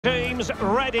teams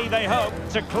ready, they hope,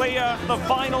 to clear the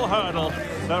final hurdle.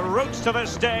 The routes to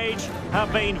this stage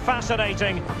have been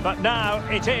fascinating, but now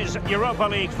it is Europa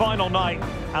League final night,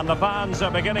 and the fans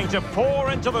are beginning to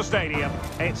pour into the stadium.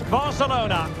 It's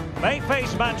Barcelona, they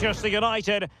face Manchester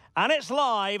United, and it's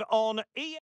live on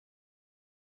EA.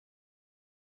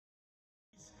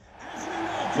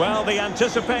 Well, the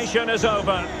anticipation is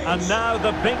over, and now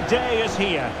the big day is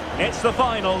here. It's the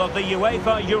final of the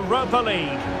UEFA Europa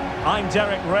League. I'm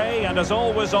Derek Ray, and as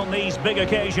always on these big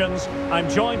occasions, I'm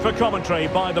joined for commentary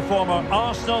by the former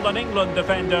Arsenal and England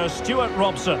defender Stuart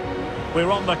Robson. We're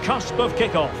on the cusp of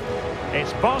kickoff.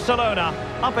 It's Barcelona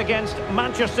up against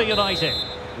Manchester United.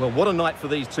 Well, what a night for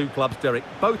these two clubs, Derek.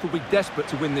 Both will be desperate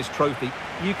to win this trophy.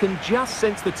 You can just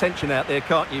sense the tension out there,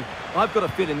 can't you? I've got a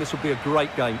feeling this will be a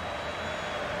great game.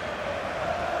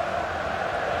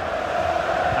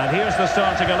 And here's the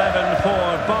starting 11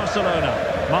 for Barcelona.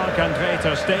 Marc-Andre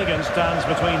ter Stegen stands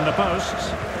between the posts.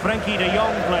 Frenkie de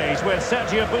Jong plays with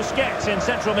Sergio Busquets in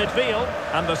central midfield.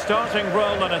 And the starting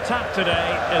role in attack today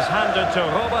is handed to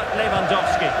Robert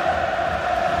Lewandowski.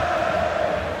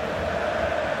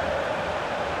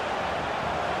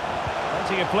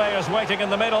 Plenty of players waiting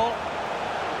in the middle.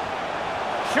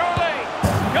 Surely,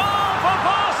 goal for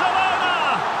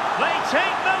Barcelona! They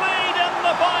take the lead in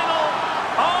the final.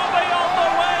 Are they on the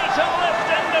way to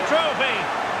lifting the trophy?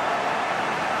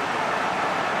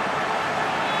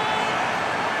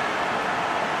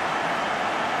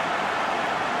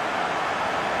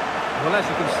 Well, as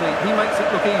you can see, he makes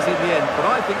it look easy in the end, but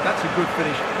I think that's a good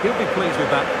finish. He'll be pleased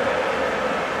with that.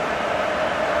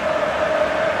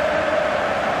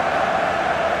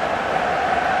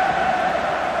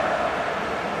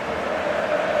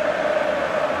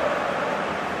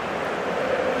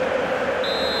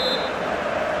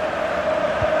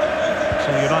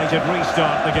 So United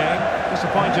restart the game.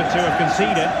 Disappointed to have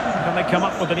conceded. Can they come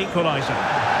up with an equaliser?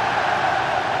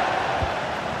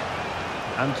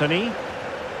 Anthony.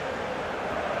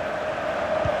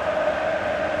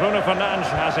 Bruno Fernandes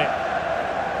has it.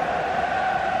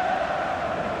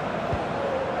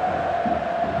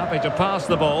 Happy to pass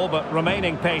the ball, but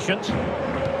remaining patient.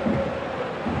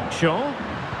 Shaw.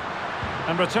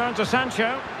 And return to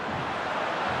Sancho.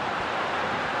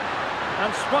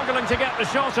 And struggling to get the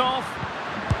shot off.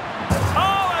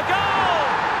 Oh, a goal!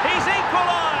 He's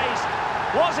equalised!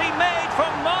 Was he made for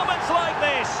moments like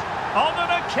this? On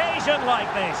an occasion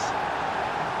like this?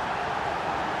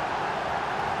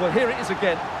 Well, here it is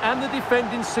again, and the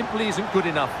defending simply isn't good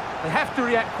enough. They have to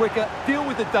react quicker, deal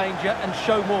with the danger, and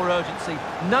show more urgency,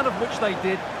 none of which they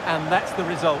did, and that's the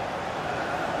result.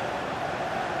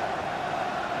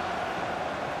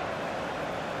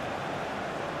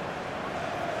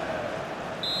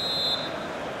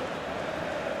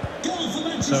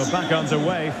 So back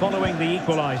underway following the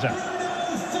equaliser.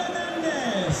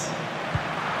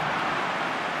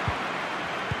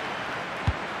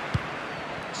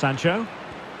 Sancho.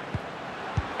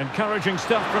 Encouraging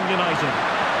stuff from United.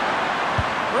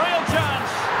 Real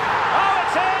chance. Oh,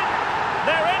 it's in.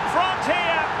 They're in front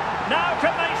here. Now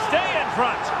can they stay in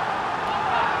front?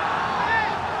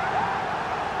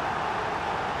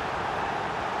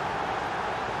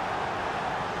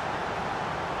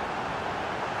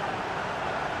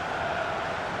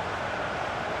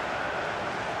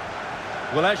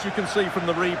 Well, as you can see from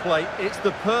the replay, it's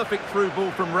the perfect through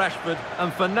ball from Rashford,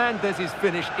 and Fernandez's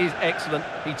finish is excellent.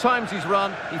 He times his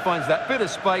run, he finds that bit of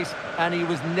space, and he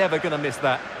was never going to miss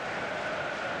that.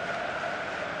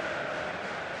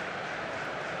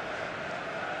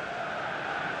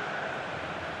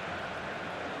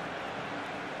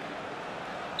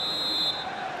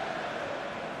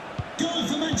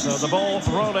 So the ball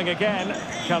rolling again.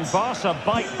 Can Barca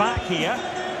bite back here?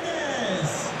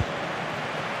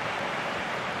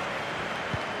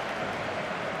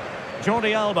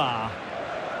 Jordi Alba.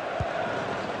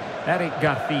 Eric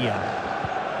Garcia.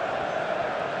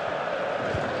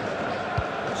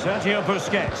 Sergio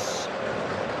Busquets.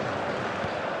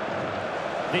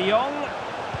 De Jong.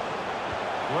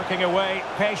 Working away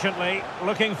patiently,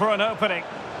 looking for an opening.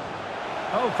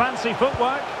 Oh, fancy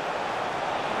footwork.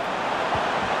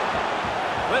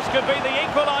 This could be the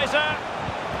equaliser.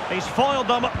 He's foiled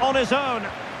them on his own.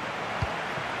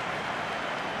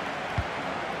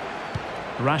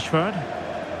 Rashford.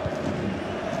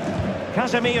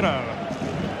 Casemiro.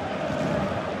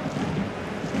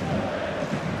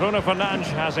 Bruno Fernandes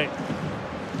has it.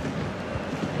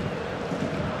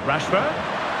 Rashford.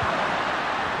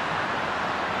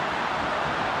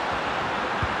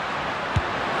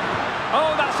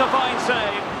 Oh, that's a fine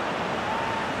save.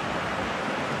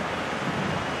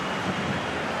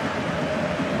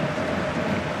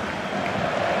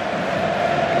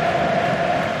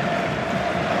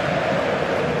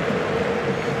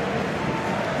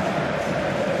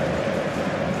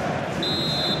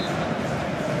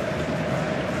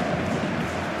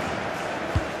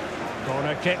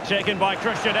 Kick taken by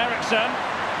Christian Eriksen.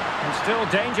 And still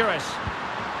dangerous.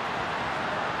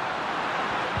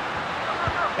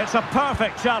 It's a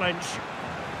perfect challenge.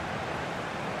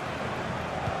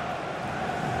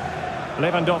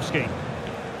 Lewandowski.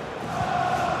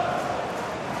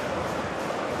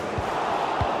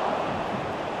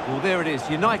 Well, there it is.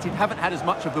 United haven't had as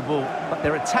much of the ball, but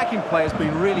their attacking play has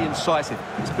been really incisive.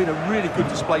 It's been a really good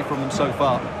display from them so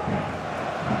far.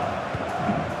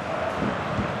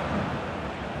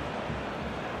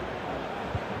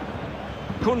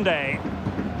 Koundé.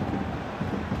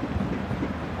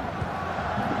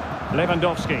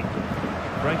 Lewandowski.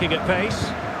 Breaking at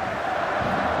pace.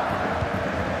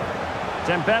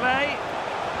 Dembele.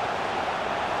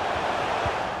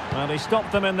 Well, he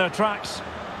stopped them in their tracks.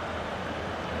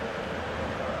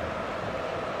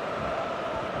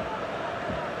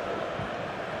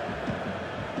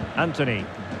 Anthony.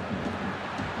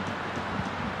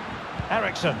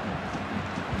 Eriksen.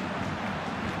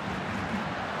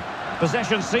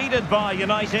 Possession ceded by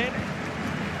United.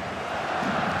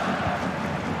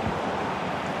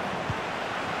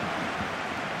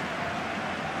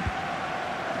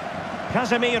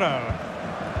 Casemiro.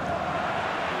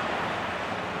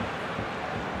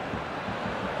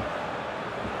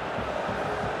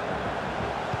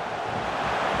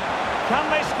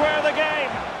 Can they square the game?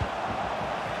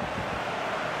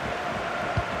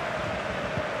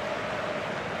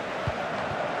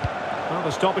 Well,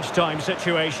 the stoppage time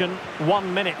situation,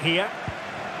 1 minute here.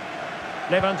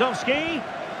 Lewandowski.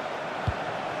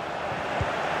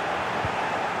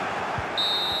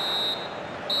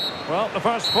 Well, the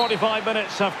first 45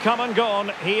 minutes have come and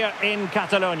gone here in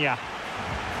Catalonia.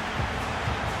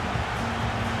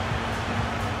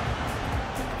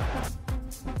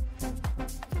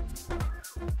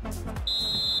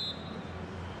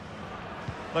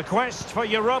 The quest for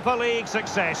Europa League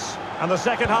success, and the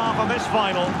second half of this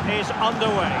final is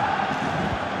underway.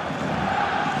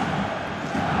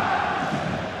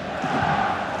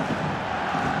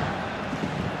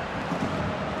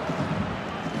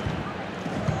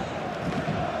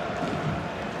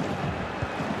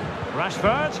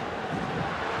 Rashford.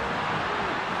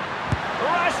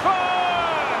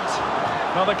 Rashford!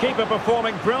 Well, the keeper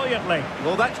performing brilliantly.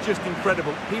 Well, that's just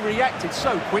incredible. He reacted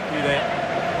so quickly there.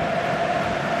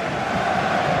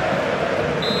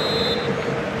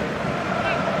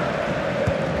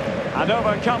 And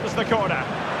over comes the corner.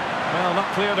 Well,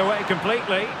 not cleared away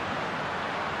completely.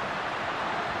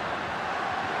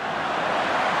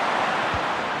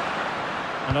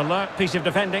 An alert piece of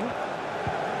defending.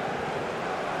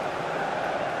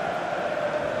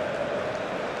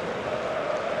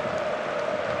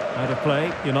 Out of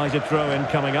play, United throw-in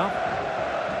coming up.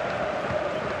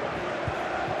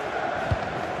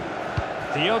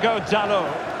 Diogo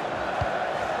Dalot.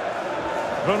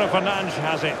 Bruno Fernandes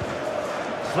has it.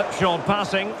 Slipshod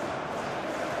passing.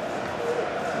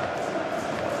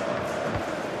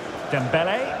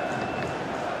 Dembele.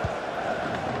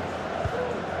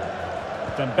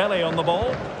 Dembele on the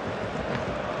ball.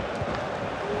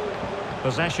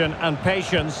 Possession and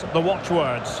patience, the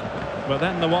watchwords. But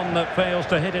then the one that fails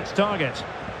to hit its target.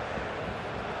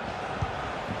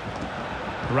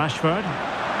 Rashford.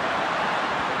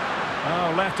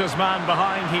 Oh, left his man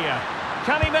behind here.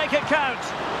 Can he make it count?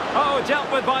 Oh, dealt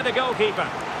with by the goalkeeper.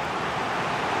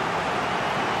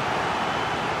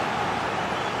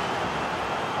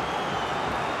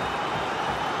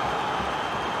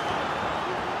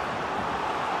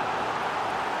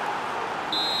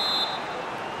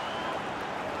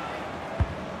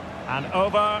 And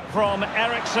over from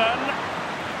Eriksen.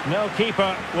 No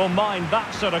keeper will mind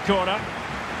that sort of corner.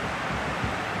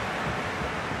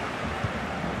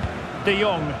 De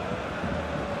Jong.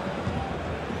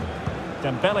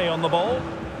 Dembele on the ball.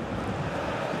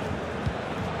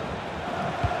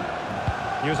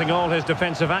 Using all his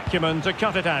defensive acumen to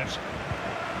cut it out.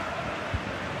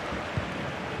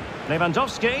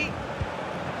 Lewandowski.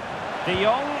 De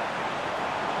Jong.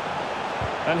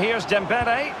 And here's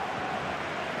Dembele.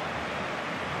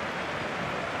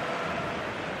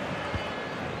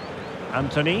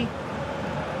 Anthony.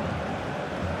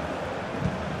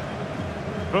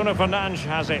 Bruno Fernandes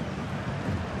has it.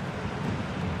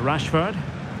 Rashford.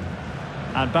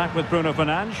 And back with Bruno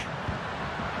Fernandes.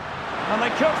 And they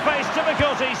could face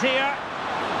difficulties here.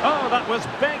 Oh, that was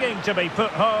begging to be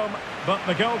put home, but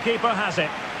the goalkeeper has it.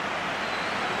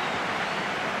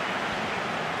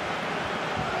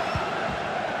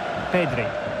 Pedri.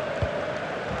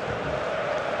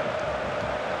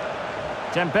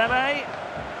 Dembele.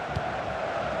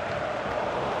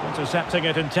 Intercepting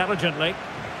it intelligently.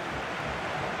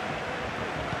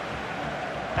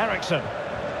 Eriksen.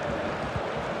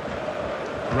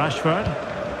 Rashford.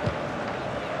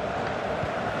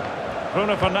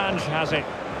 Bruno Fernandes has it.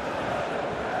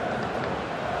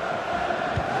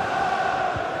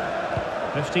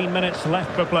 "15 minutes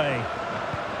left for play."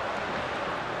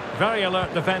 Very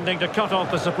alert defending to cut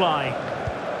off the supply.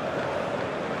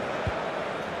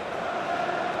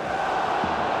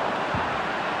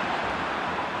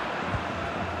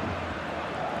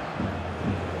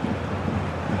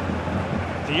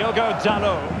 Diogo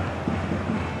Dalot.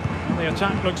 Well, the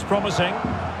attack looks promising.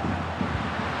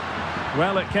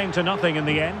 Well, it came to nothing in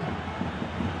the end.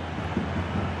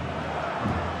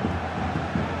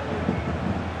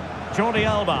 Jordi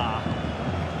Alba.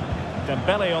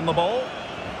 Dembele on the ball.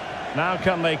 Now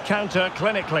can they counter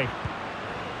clinically?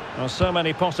 Well, so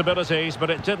many possibilities, but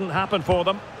it didn't happen for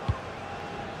them.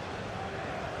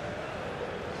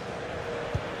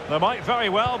 There might very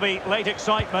well be late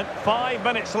excitement. 5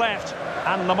 minutes left,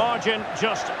 and the margin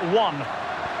just 1.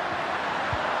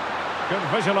 Good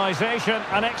visualisation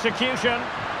and execution.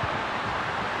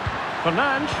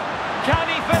 Fernandes. Can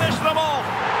he finish them off?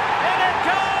 In it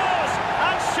goes!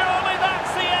 And surely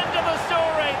that's the end of the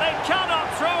story. They cannot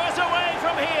throw us away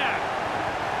from here.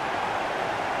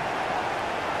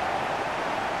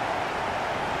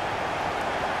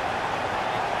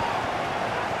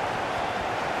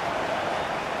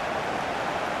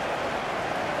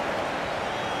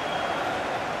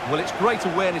 Well, it's great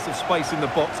awareness of space in the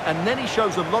box, and then he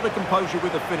shows a lot of composure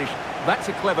with the finish. That's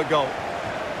a clever goal.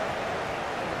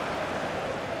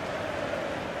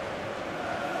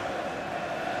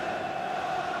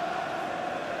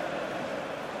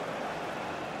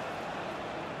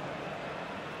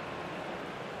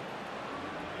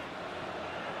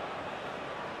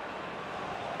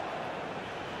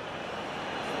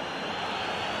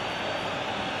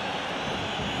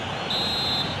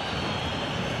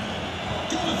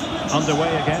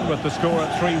 Underway again with the score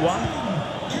at 3-1.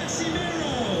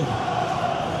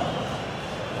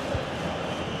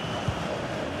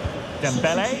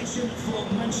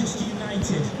 Dembele. Manchester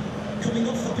United coming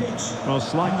off the pitch. Well,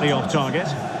 slightly off target,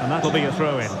 and that'll be a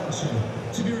throw-in.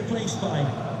 To be replaced by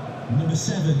number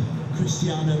 7,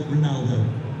 Cristiano Ronaldo.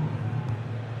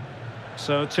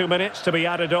 So 2 minutes to be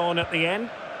added on at the end.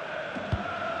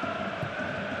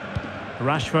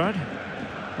 Rashford.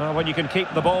 Well, when you can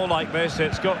keep the ball like this,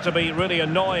 it's got to be really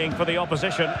annoying for the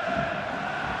opposition.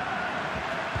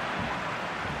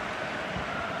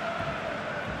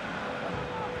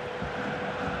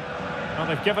 Well,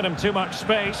 they've given him too much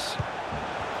space.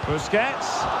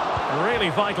 Busquets, really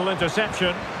vital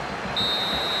interception.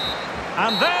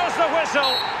 And there's the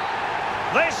whistle.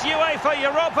 This UEFA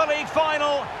Europa League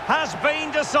final has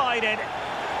been decided.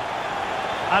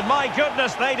 And my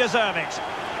goodness, they deserve it.